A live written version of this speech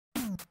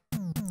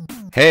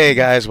Hey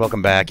guys,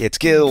 welcome back. It's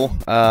Gil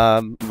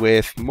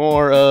with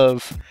more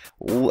of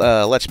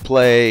Let's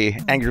Play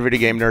Angry Video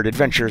Game Nerd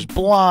Adventures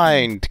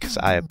Blind, because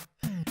I have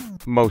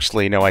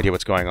mostly no idea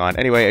what's going on.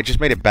 Anyway, I just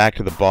made it back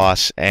to the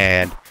boss,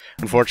 and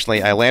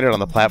unfortunately I landed on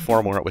the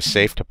platform where it was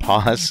safe to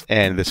pause,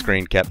 and the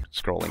screen kept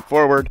scrolling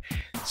forward,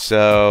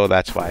 so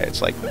that's why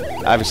it's like,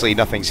 obviously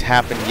nothing's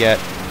happened yet,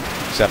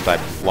 except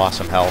I've lost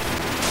some health.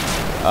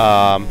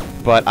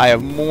 But I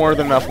have more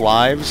than enough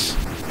lives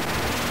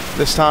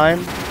this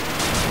time,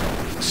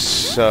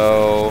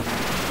 so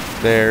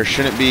there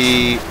shouldn't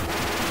be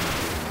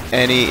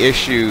any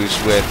issues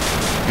with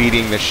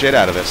beating the shit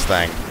out of this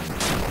thing.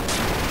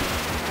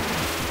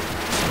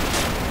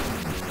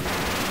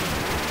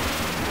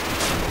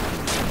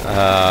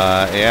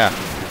 Yeah.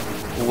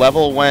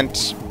 Level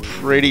went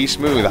pretty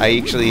smooth. I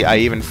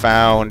even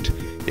found,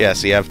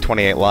 yes, you have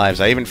 28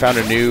 lives. I even found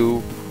a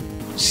new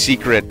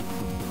secret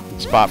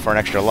spot for an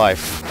extra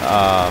life.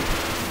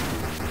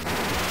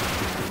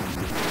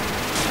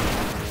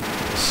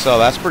 So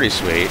that's pretty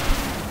sweet.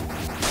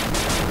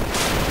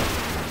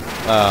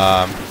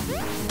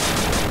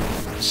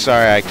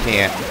 Sorry I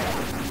can't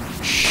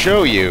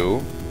show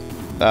you,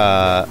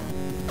 but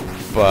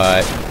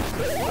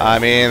I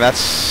mean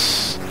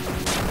that's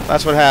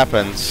what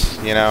happens,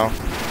 you know.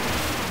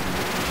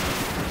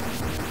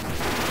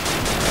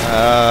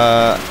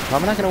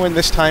 I'm not gonna win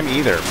this time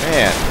either,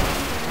 man.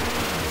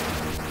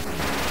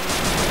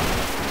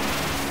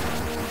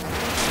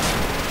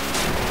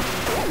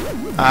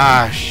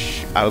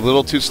 A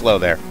little too slow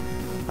there.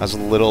 I was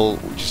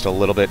just a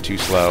little bit too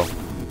slow.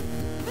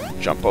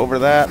 Jump over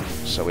that,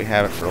 so we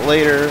have it for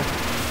later.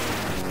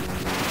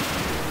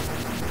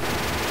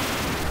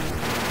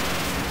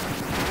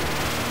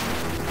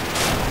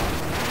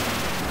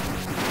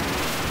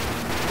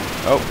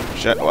 Oh,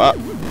 shit.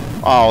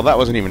 Oh, that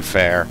wasn't even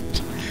fair.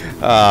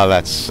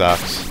 That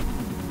sucks.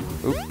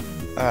 Oop.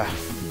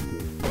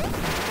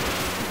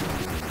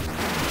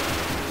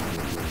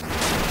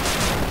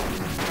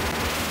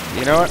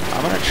 You know what?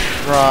 I'm gonna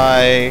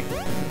try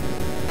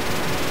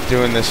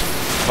doing this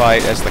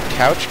fight as the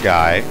couch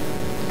guy,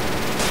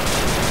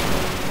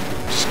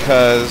 just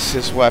because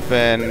his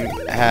weapon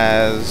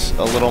has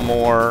a little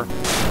more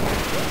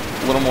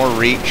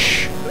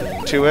reach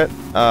to it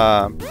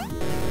than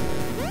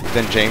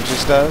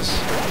James's does.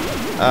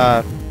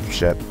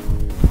 Shit.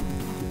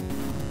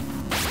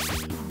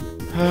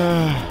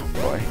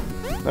 Boy.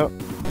 Oh.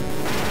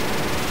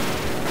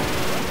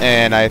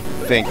 And I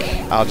think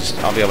I'll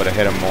be able to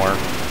hit him more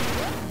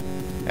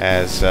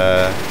as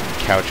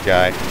couch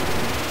guy.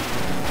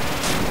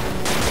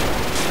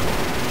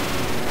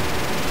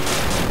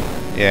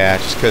 Yeah,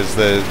 just because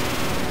the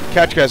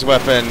couch guy's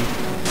weapon,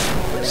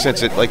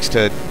 since it likes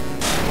to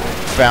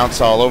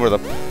bounce all over the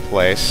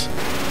place,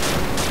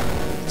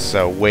 it's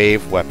a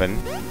wave weapon.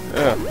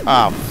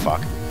 Oh,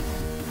 fuck.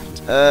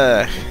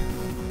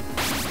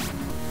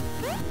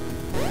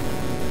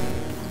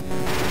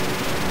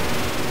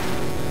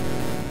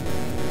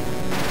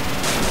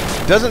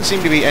 Doesn't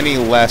seem to be any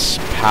less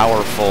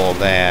powerful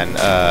than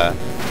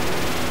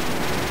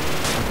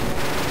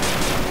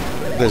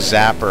the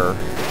zapper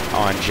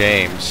on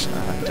James.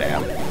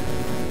 Damn.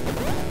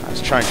 I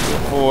was trying to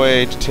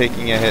avoid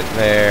taking a hit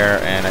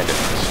there, and I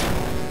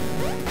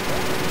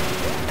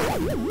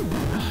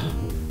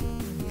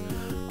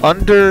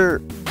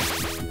didn't.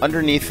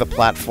 Underneath the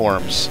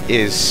platforms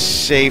is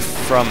safe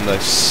from the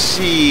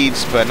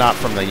seeds, but not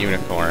from the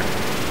unicorn.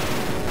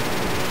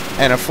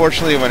 And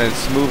unfortunately, when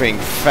it's moving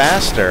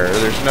faster,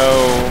 there's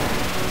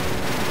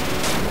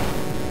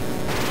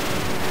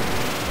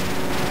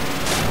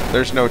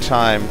no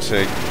time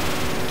to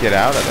get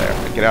out of there,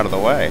 get out of the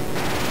way.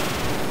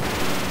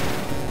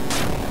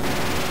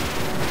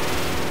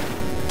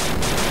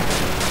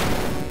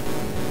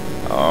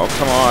 Oh,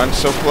 come on,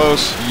 so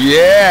close.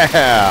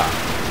 Yeah!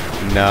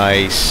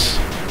 Nice.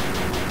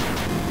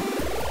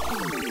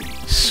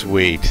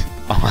 Sweet.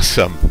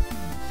 Awesome.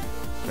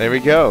 There we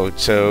go.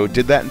 So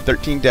did that in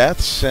 13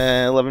 deaths,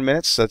 11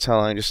 minutes. That's how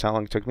long it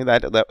took me.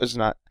 That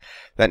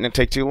didn't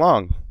take too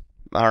long.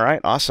 All right,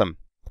 awesome.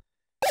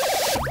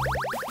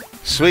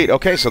 Sweet.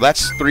 Okay, so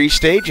that's 3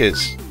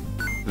 stages.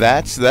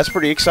 That's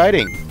pretty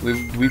exciting.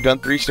 We've done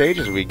 3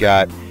 stages. We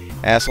got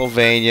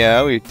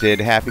Asylvania. We did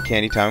Happy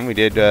Candy Time. We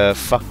did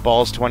Fuck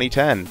Balls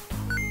 2010.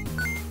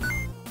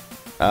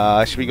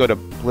 Should we go to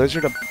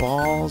Blizzard of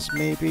Balls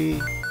maybe?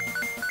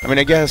 I mean,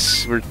 I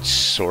guess we're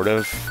sort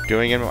of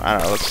doing it. I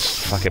don't know. Let's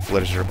fuck it,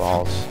 Blizzard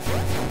Balls.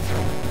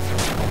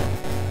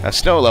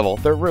 Snow level.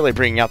 They're really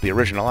bringing out the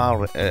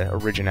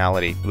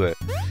originality. But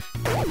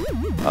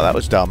oh, that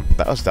was dumb.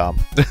 That was dumb.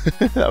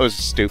 That was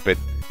stupid.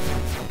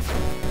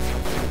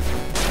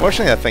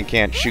 Fortunately, that thing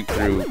can't shoot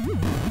through.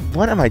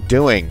 What am I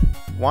doing?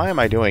 Why am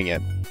I doing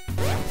it?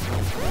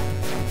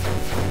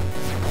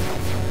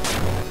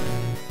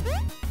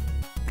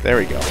 There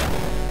we go.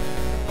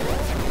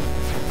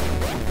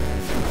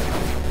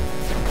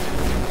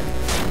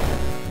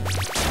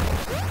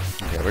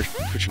 We're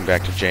switching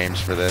back to James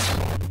for this.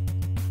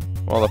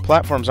 Well, the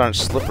platforms aren't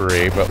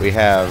slippery, but we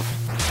have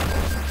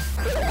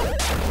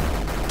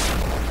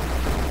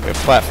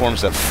have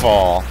platforms that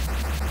fall.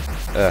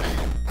 Ugh.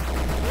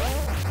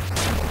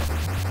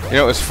 You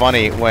know, it was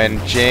funny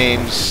when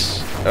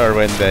James, or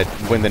when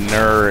the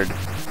nerd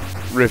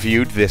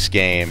reviewed this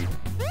game,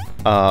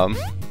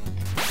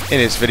 in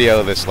his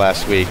video this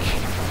last week.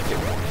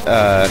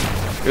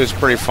 It was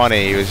pretty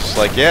funny. He was just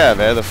like, "Yeah,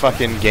 man, the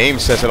fucking game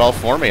says it all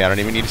for me. I don't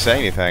even need to say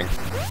anything."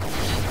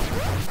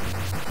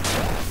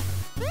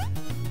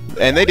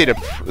 And they did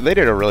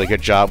a really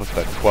good job with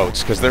the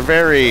quotes, because they're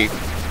very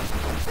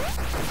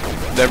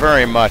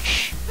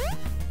much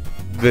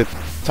the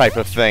type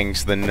of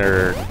things the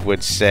nerd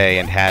would say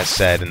and has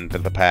said in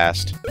the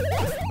past.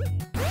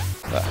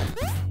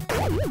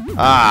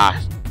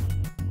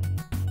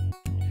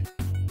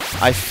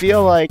 I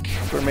feel like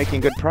we're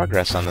making good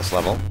progress on this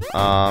level.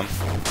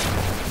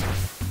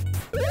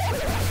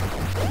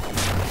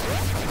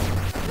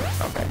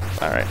 Okay,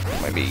 alright,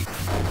 maybe...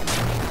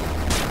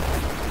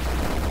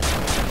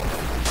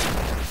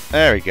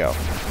 There we go.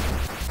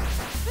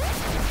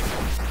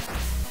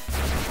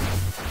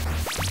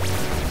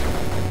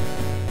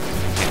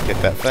 Can't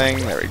get that thing.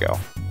 There we go.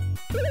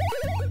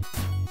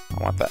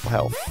 I want that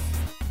health.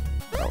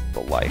 Oh, the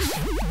life.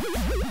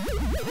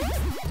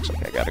 Looks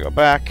like I gotta go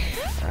back.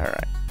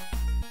 Alright.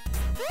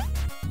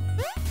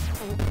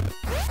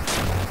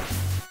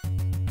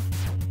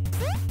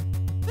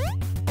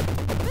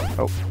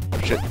 Oh,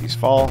 shit, these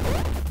fall.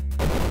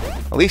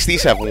 At least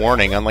these have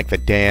warning, unlike the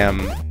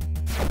damn...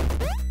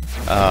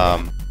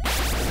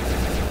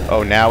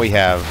 Oh, now we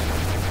have...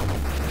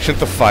 Shouldn't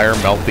the fire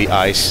melt the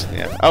ice?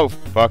 Yeah. Oh,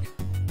 fuck.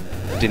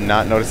 Did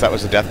not notice that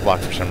was a death block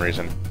for some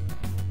reason.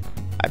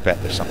 I bet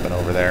there's something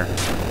over there.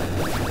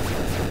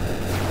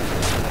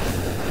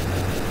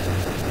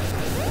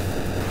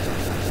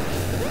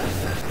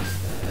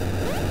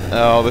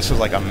 Oh, this is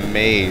like a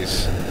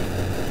maze.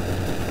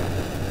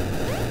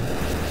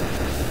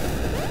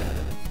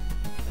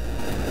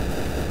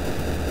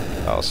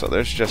 Oh, so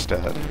there's just a...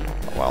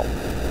 Well...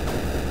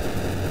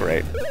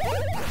 Great.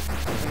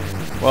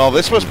 Well,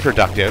 this was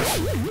productive.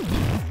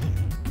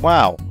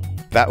 Wow.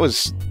 That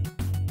was...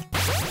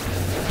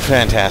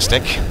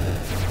 fantastic.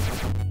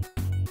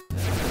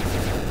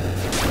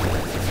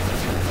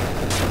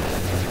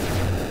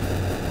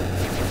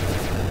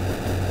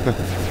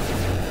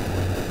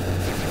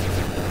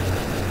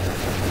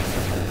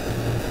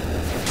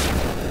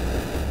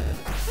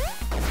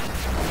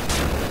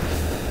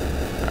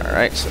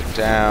 Alright, so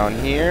down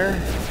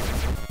here.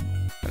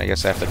 And I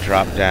guess I have to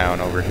drop down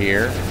over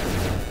here.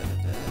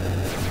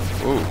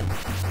 Ooh.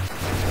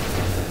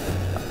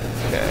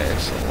 Okay,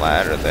 so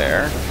ladder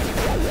there.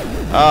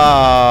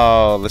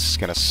 Oh, this is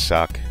gonna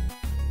suck.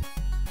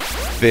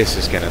 This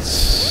is gonna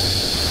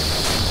suck.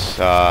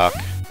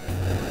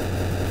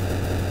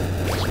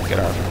 Let's get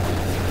our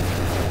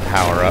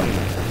power up.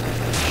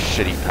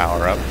 Shitty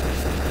power up.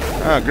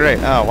 Oh, great.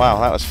 Oh, wow,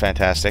 that was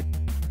fantastic.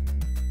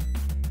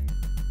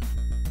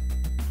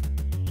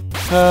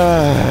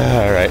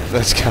 Alright,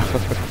 let's go.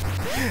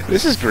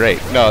 This is great.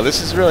 No,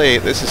 this is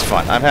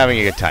fun. I'm having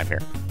a good time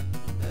here.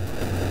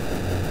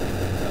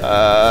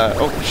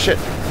 Oh, shit.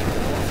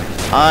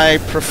 I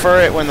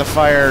prefer it when the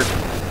fire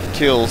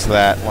kills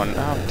that one.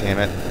 Oh, damn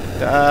it.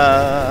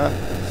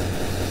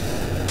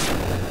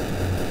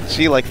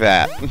 See, like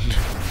that.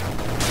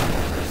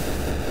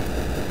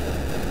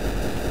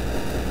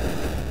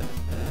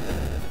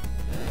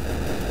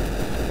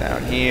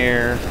 Down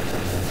here.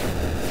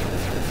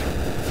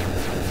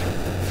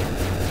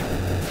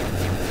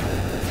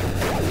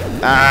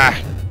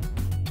 Ah!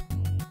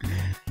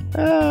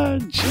 Oh,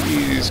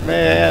 jeez,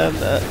 man.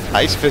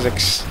 Ice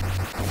physics.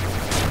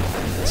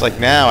 It's like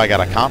now I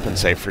gotta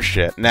compensate for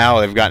shit.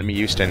 Now they've gotten me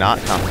used to not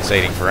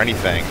compensating for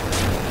anything.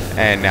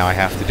 And now I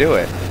have to do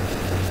it.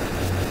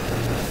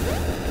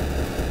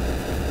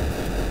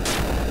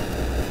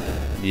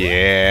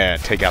 Yeah,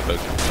 take out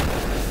those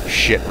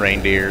shit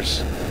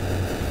reindeers.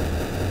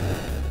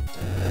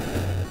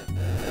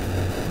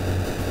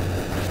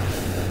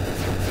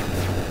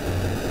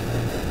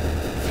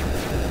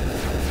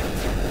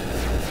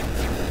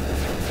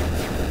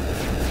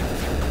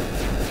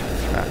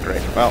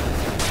 Great. Well.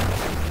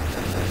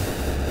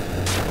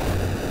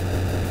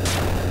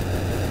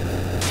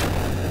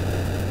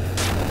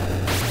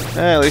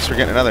 At least we're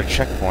getting another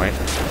checkpoint.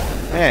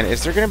 Man,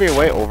 is there going to be a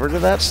way over to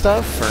that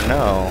stuff, or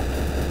no?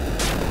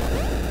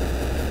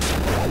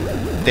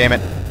 Damn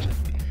it.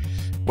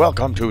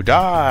 Welcome to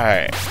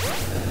die!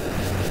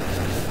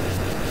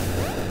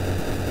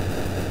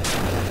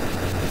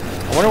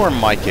 I wonder where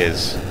Mike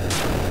is.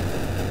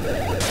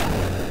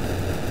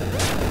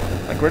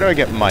 Like, where do I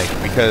get Mike?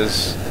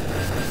 Because...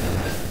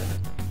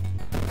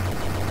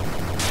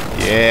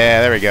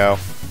 Yeah, there we go.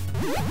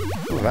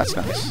 Ooh, that's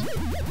nice.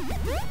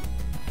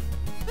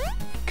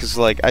 Because,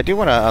 like, I do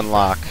want to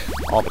unlock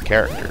all the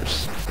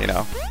characters, you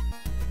know?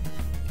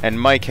 And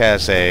Mike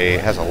has a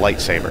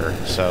lightsaber,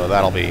 so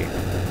that'll be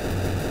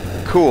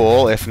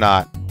cool, if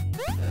not...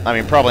 I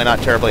mean, probably not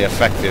terribly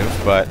effective,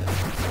 but...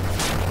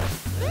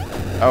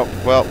 Oh,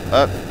 well,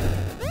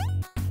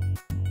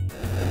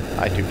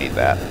 I do need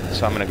that,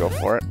 so I'm gonna go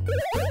for it.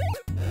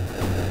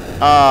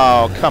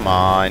 Oh, come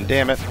on.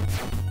 Damn it.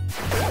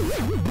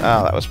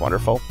 Oh, that was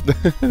wonderful.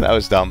 That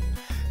was dumb.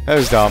 That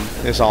was dumb.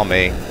 It's all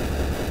me.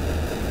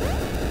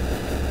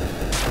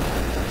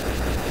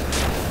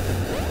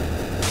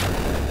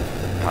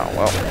 Oh,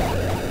 well.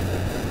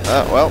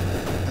 Well.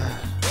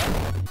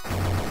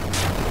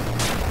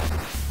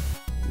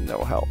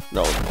 No help.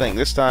 No thing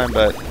this time,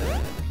 but...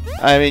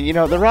 I mean, you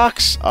know, the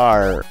rocks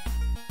are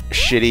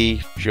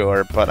shitty,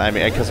 sure, but I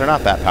mean, because they're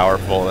not that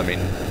powerful. I mean,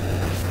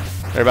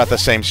 they're about the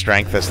same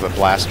strength as the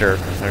blaster,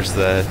 as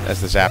the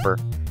zapper.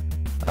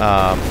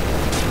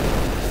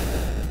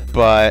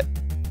 But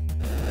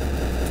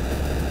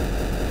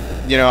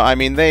you know, I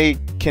mean, they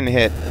can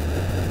hit.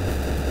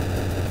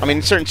 I mean,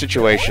 in certain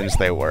situations,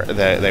 they work.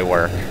 They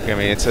work. I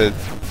mean, it's a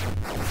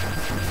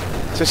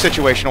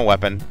situational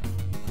weapon.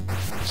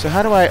 So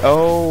how do I?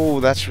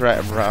 Oh, that's right.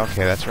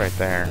 Okay, that's right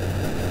there.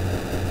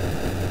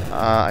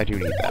 I do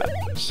need that.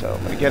 So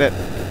I'm gonna get it.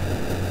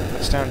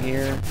 What's down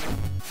here?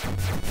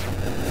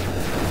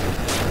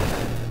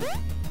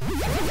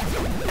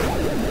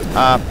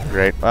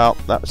 Great. Well,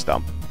 that was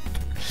dumb.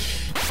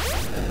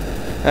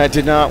 That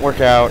did not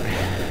work out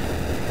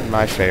in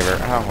my favor.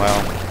 Oh,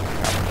 well.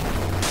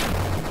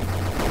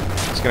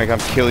 It's gonna come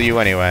kill you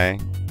anyway.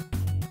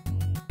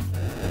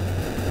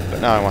 But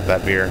now I want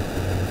that beer.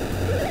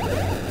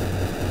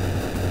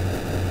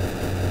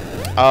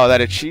 Oh,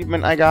 that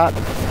achievement I got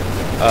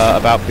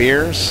about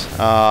beers.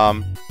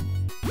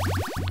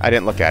 I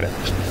didn't look at it,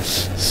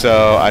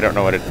 so I don't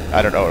know what it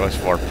was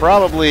for.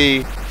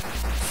 Probably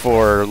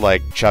for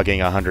like chugging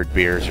 100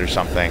 beers or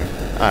something.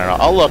 I don't know.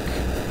 I'll look.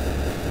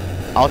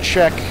 I'll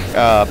check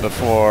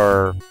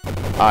before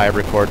I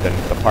record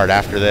the part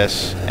after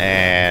this,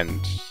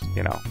 and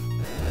you know,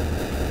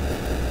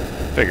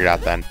 figure it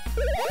out then.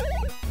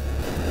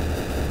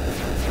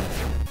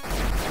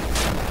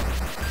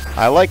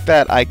 I like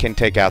that I can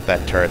take out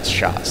that turret's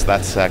shots.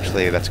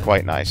 That's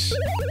quite nice.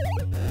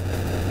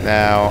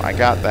 Now, I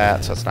got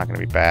that, so it's not going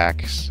to be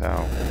back, so...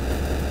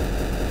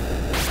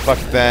 Fuck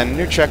then.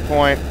 New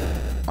checkpoint.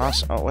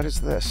 Awesome. Oh, what is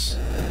this?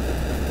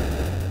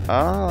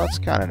 Oh, that's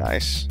kind of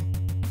nice.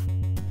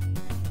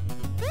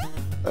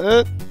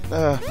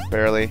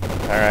 Barely.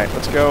 Alright,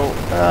 let's go.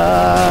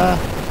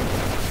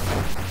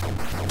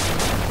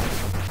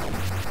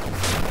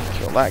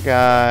 Kill that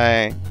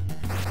guy.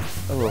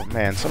 Oh,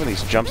 man, some of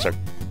these jumps are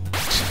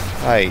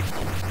tight.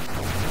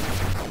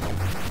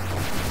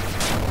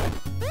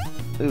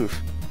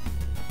 Oof.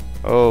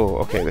 Oh,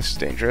 okay, this is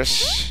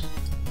dangerous.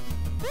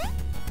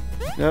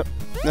 Nope,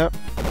 nope.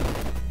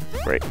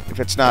 Great. If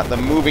it's not the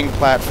moving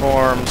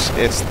platforms,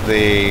 it's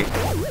the...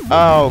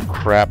 Oh,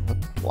 crap.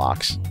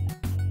 Blocks.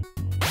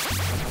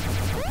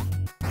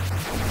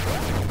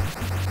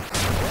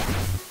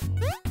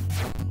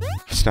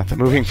 It's not the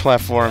moving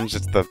platforms,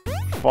 it's the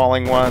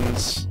falling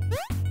ones.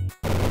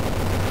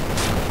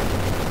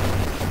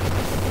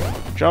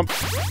 Jump.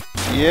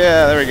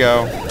 Yeah, there we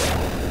go.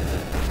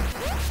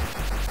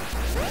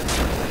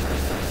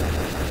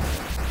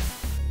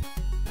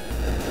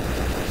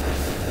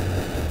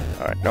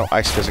 Alright, no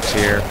ice physics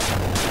here.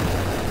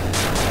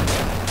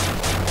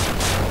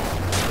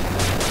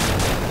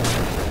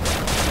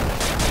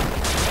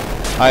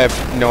 I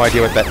have no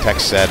idea what that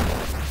text said.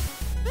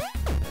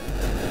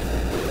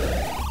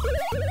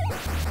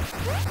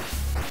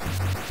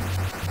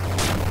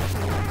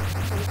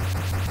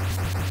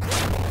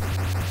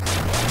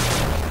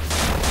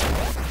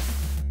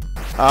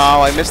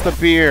 Oh, I missed the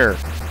beer.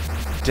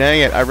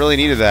 Dang it, I really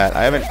needed that.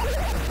 I haven't...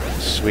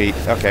 Sweet.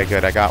 Okay,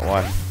 good, I got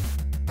one.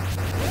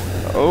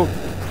 Oh.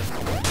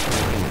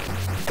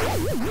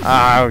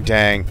 Oh,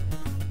 dang.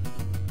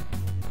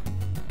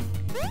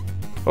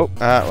 Oh,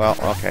 well,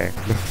 okay.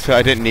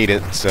 I didn't need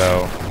it,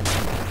 so...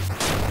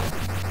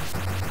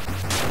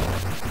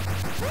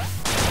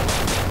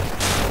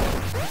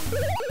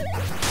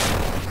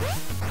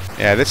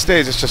 Yeah, this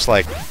stage is just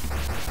like...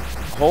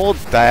 Hold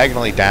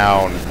diagonally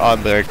down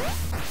on the...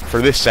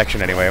 For this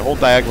section, anyway.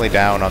 Hold diagonally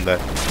down on the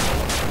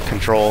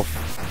control.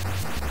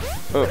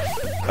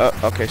 Oh,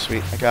 okay,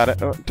 sweet. I got it.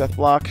 Oh, death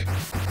block.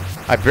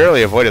 I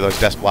barely avoided those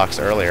death blocks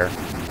earlier.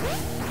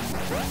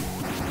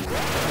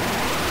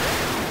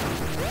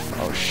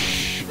 Oh,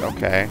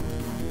 okay.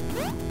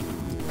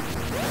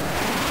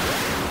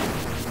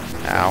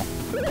 Ow.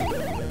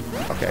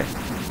 Okay.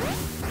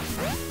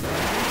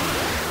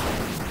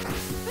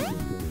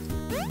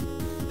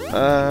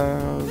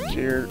 Oh,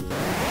 dear.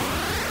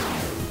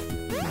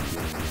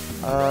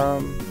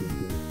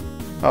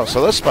 Oh,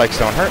 so those spikes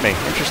don't hurt me.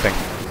 Interesting.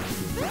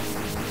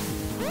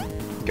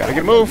 Gotta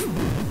get a move.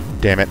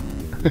 Damn it.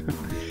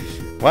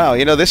 Wow,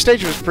 you know, this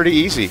stage was pretty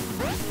easy.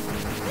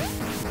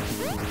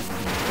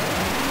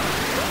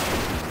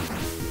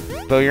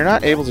 Though you're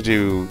not able to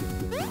do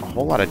a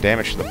whole lot of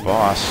damage to the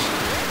boss.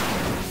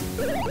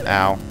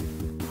 Ow.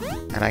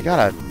 And I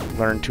gotta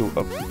learn to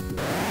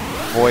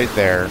avoid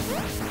their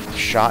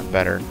shot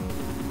better.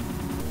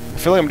 I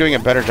feel like I'm doing a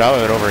better job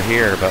of it over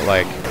here, but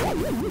like...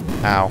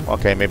 Ow.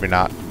 Okay, maybe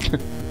not.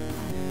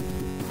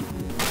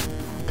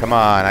 Come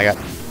on, I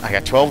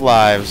got 12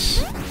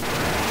 lives.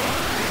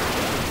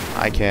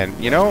 I can,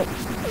 you know...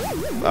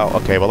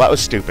 Oh, okay, well that was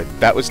stupid.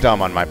 That was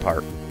dumb on my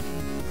part.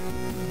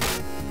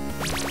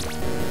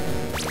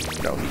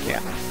 No, he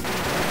can't.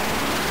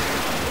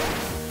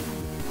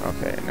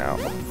 Okay, now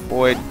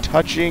avoid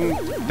touching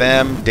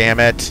them, damn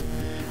it.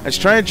 I was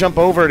trying to jump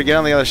over to get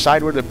on the other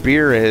side where the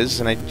beer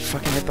is, and I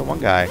fucking hit the one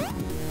guy.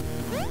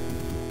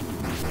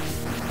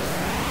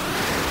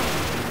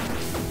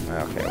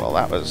 Okay, well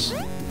that was...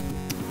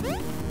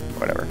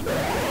 whatever.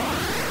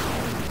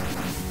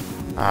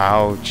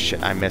 Oh,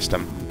 shit, I missed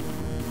him.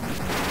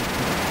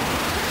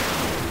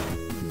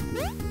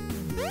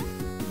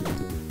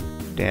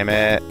 Damn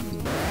it.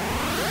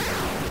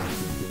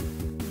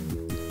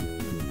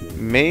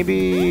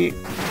 Maybe...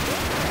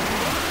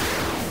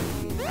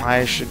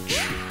 I should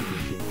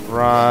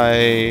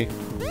try...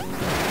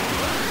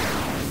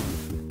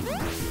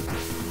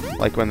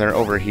 like when they're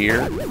over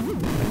here,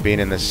 and being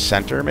in the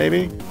center,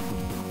 maybe?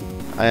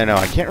 I don't know,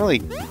 I can't really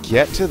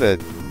get to the...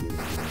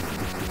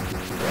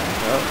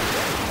 oh.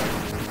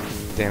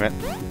 Damn it.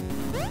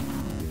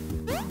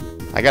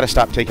 I gotta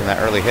stop taking that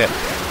early hit.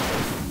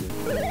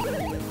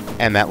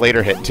 And that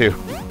later hit, too.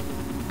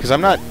 Because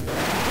I'm not...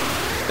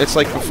 it's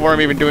like before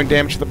I'm even doing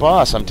damage to the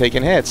boss, I'm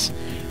taking hits.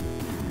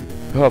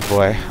 Oh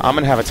boy, I'm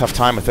gonna have a tough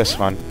time with this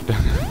one.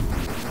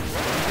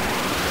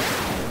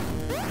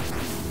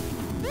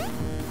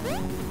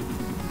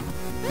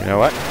 You know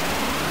what?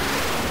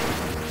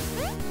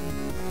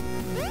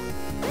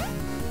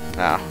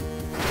 Ah.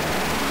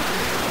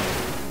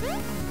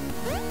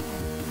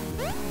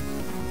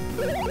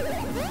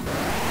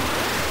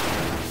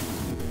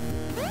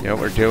 You know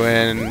what we're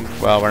doing?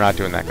 Well, we're not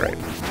doing that great.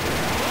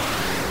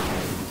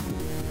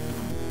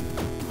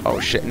 Oh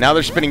shit, now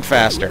they're spinning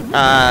faster.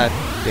 Ah,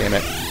 damn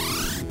it.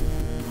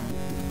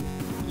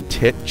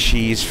 Tit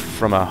cheese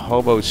from a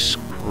hobo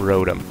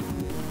scrotum.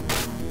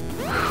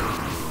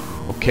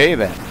 Okay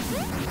then.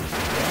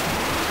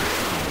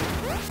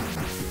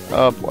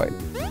 Oh boy.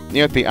 You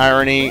know what the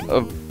irony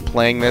of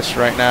playing this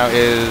right now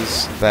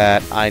is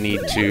that I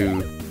need to...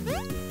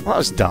 well, that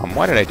was dumb.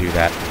 Why did I do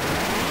that?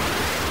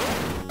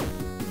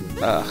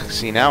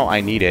 See, now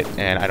I need it,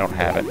 and I don't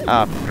have it.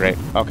 Ah, great.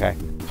 Okay.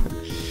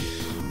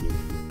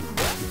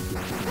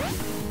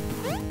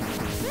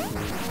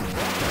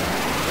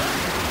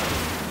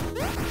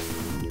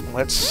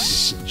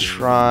 Let's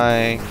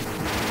try...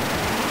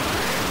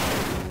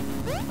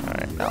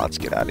 alright, now let's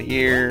get out of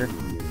here.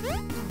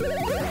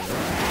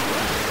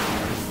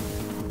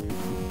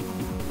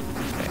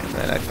 And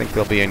then I think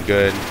they'll be in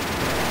good.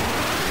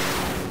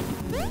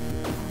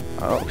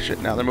 Oh shit,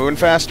 now they're moving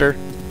faster.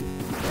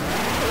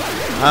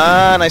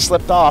 Ah, and I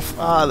slipped off.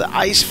 Ah, the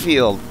ice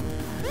field.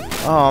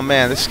 Oh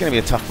man, this is gonna be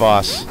a tough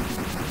boss.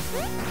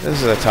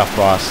 This is a tough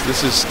boss.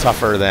 This is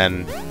tougher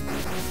than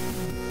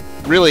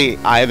really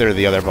either of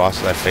the other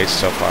bosses I've faced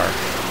so far.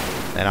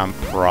 And I'm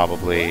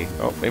probably...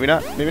 oh, maybe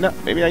not. Maybe not.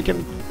 Maybe I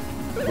can...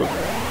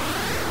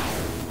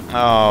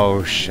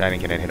 oh, I didn't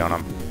get a hit on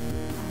him.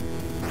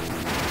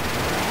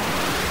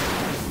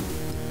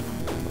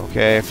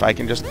 Okay, if I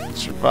can just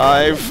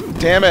survive.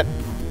 Damn it!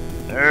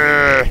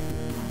 Urgh.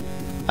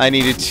 I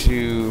needed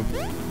to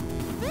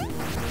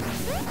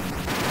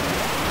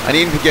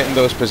get in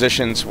those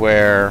positions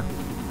where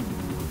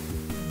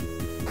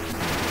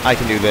I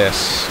can do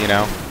this, you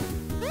know?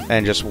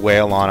 And just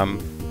wail on them.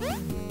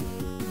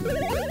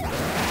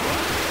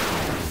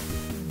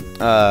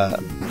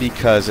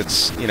 Because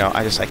it's, you know,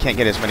 I can't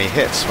get as many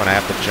hits when I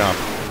have to jump.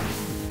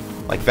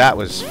 Like, that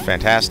was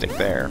fantastic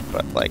there,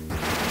 but, like...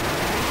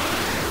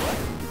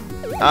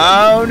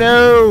 oh,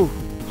 no!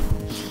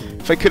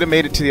 If I could have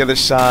made it to the other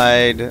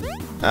side...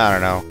 I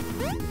don't know.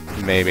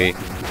 Maybe.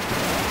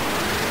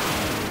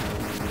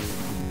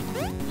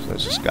 So I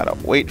just gotta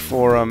wait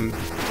for him.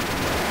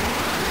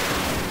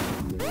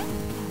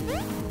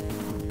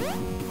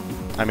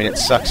 I mean, it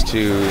sucks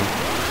to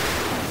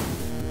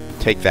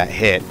take that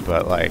hit,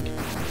 but like...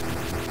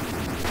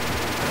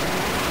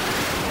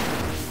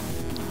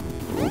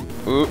 ooh,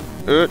 ooh,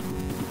 ooh.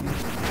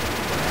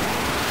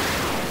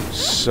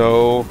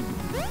 So...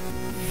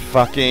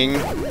 fucking...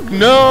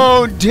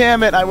 no!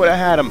 Damn it! I would have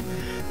had him.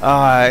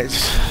 I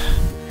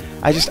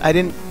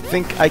didn't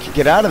think I could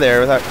get out of there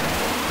without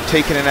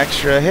taking an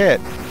extra hit.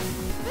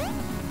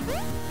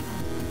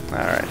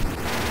 Alright.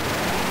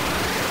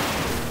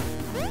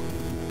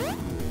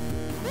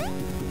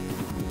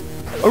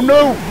 Oh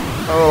no!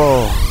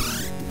 Oh.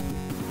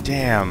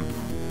 Damn.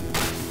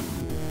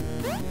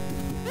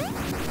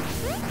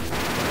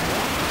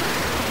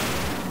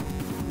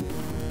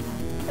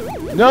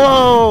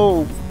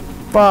 No!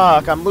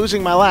 Fuck, I'm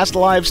losing my last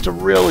lives to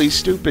really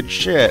stupid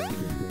shit.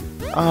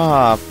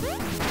 Ah,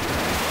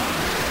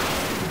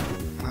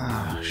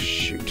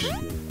 shoot.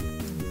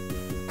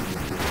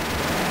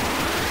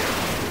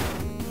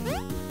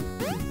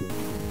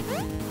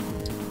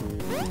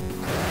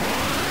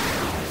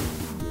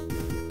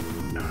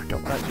 No, I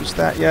don't want to use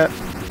that yet.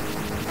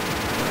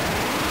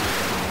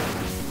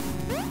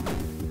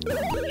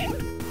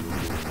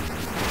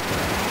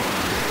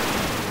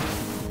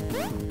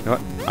 You know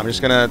what? I'm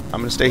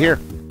gonna stay here.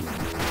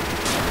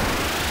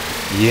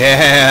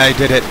 Yeah, I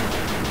did it.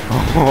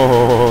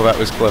 Oh, that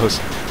was close.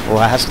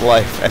 Last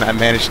life, and I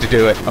managed to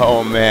do it.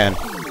 Oh, man.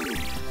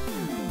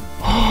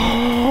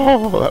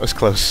 Oh, that was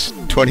close.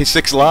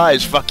 26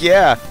 lives. Fuck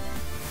yeah.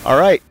 All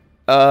right.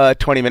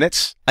 20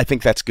 minutes. I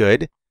think that's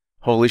good.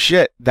 Holy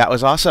shit. That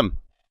was awesome.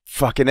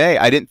 Fucking A.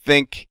 I didn't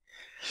think...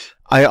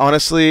 I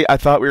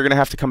thought we were going to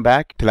have to come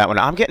back to that one.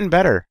 I'm getting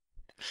better.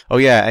 Oh,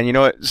 yeah. And you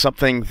know what?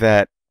 Something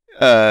that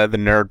the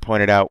nerd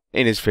pointed out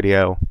in his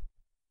video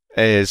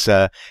is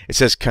it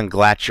says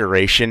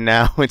congratulation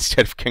now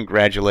instead of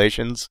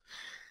congratulations.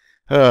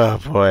 Oh,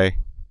 boy.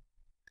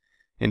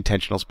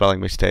 Intentional spelling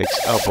mistakes.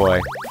 Oh,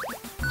 boy.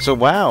 So,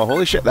 wow.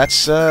 Holy shit.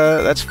 That's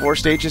 4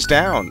 stages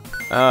down.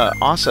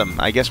 Awesome.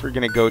 I guess we're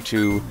going to go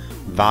to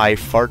Thy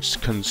Farts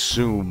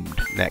Consumed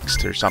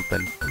next or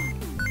something.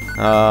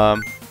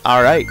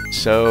 Alright,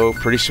 so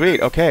pretty sweet.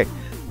 Okay.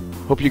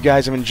 Hope you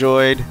guys have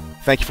enjoyed.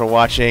 Thank you for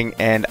watching,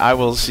 and I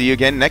will see you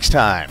again next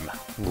time.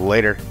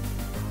 Later.